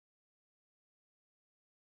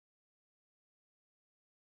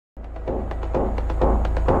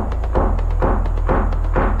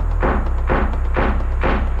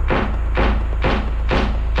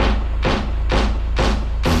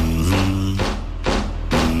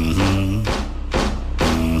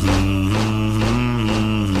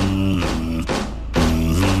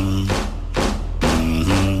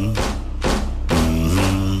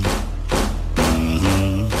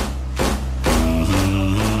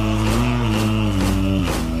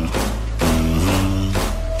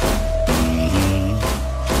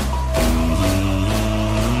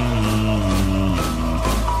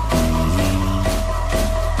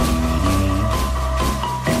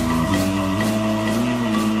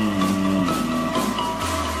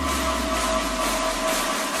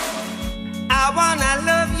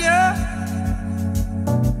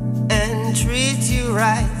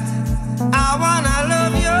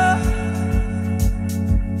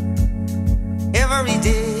every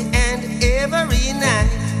day and every night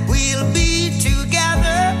we'll be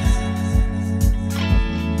together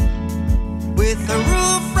with a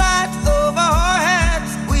roof right over our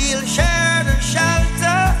heads. We'll share the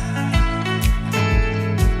shelter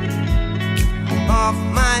of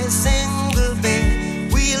my single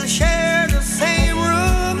bed. We'll share the same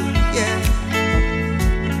room, yeah.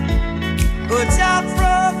 But I'll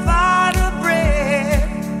provide a bread.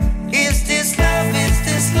 Is this love, is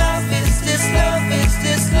this love, is this love, is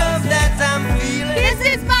this love that I'm feeling?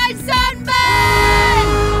 This is my Sunburn!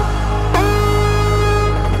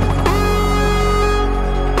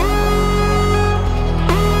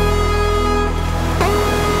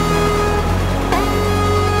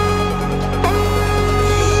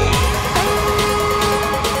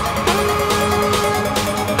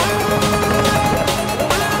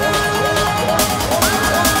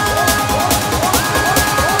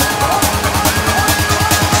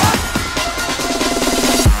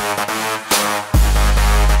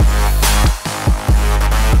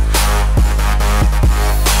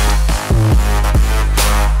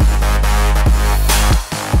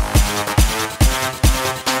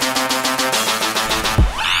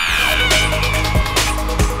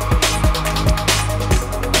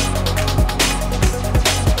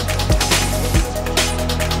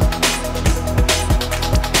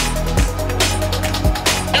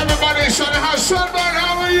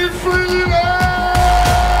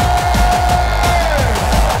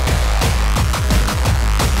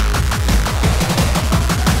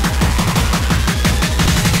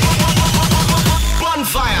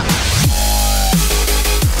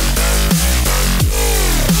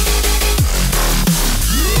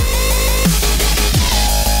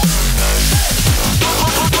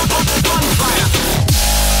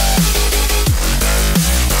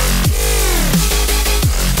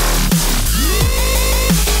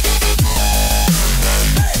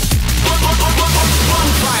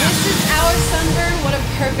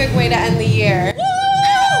 Way to end the year.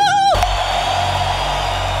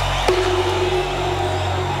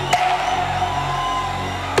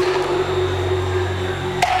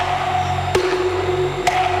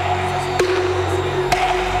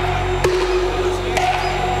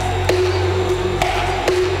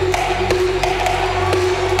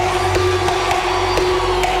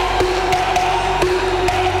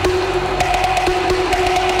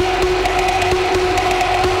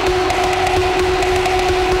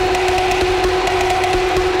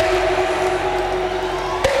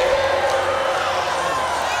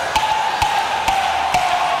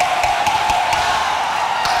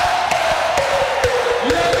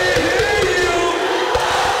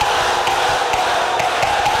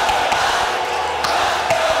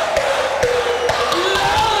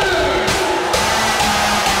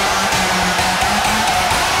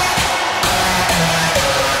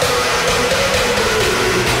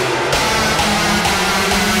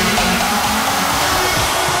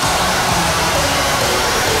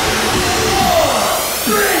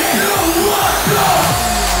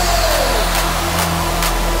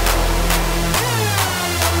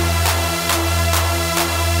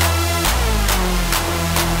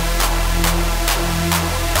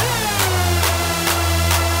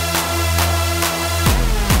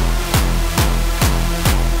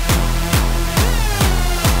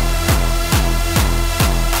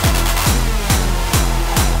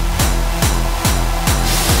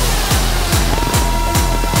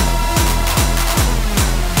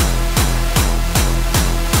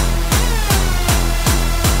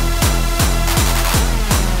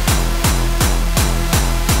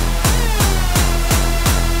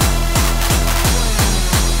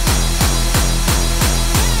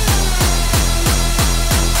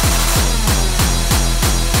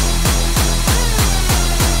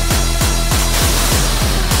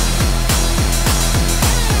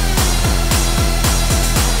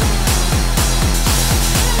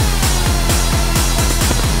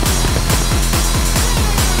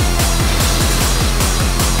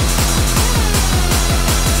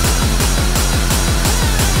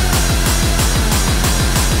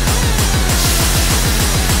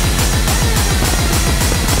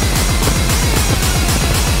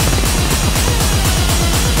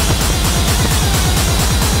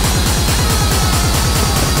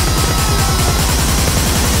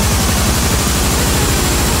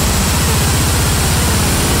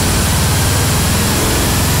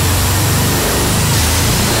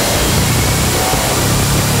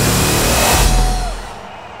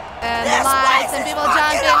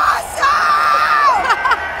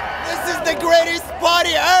 greatest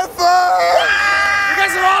party ever! You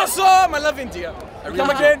guys are awesome! I love India. Come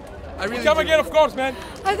again? I really Come do. again, of course, man.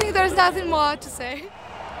 I think there's nothing more to say.